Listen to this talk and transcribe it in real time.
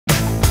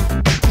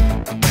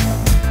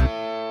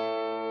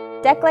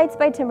DeckLites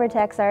by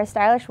TimberTech are a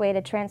stylish way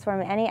to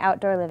transform any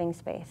outdoor living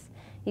space.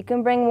 You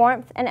can bring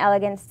warmth and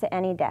elegance to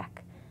any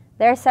deck.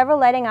 There are several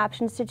lighting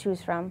options to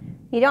choose from.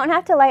 You don't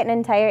have to light an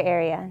entire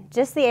area,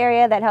 just the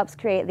area that helps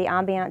create the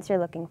ambiance you're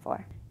looking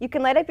for. You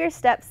can light up your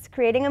steps,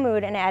 creating a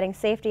mood and adding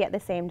safety at the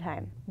same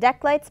time.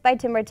 DeckLites by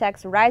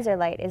TimberTech's Riser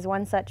Light is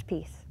one such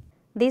piece.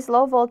 These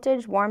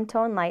low-voltage,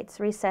 warm-tone lights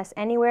recess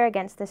anywhere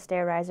against the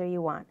stair riser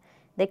you want.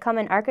 They come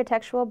in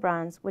architectural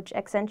bronze, which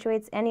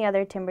accentuates any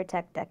other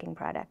TimberTech decking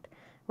product.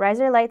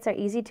 Riser lights are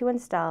easy to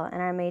install and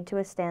are made to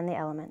withstand the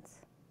elements.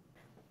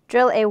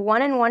 Drill a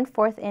 1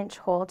 1/4 inch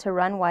hole to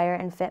run wire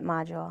and fit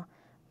module.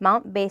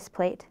 Mount base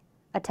plate.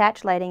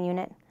 Attach lighting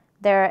unit.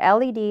 There are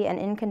LED and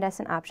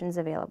incandescent options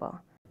available.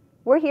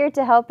 We're here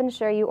to help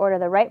ensure you order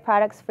the right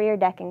products for your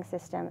decking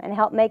system and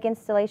help make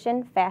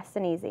installation fast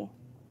and easy.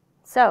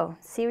 So,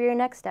 see where your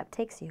next step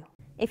takes you.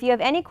 If you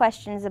have any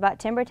questions about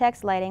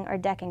TimberTech's lighting or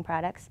decking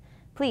products,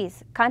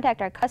 please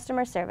contact our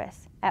customer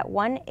service at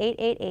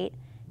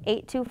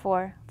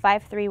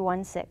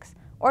 1-888-824-5316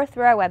 or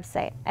through our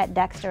website at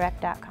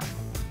DecksDirect.com.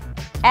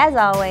 As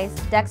always,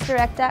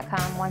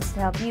 DecksDirect.com wants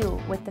to help you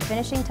with the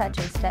finishing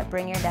touches that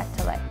bring your deck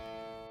to life.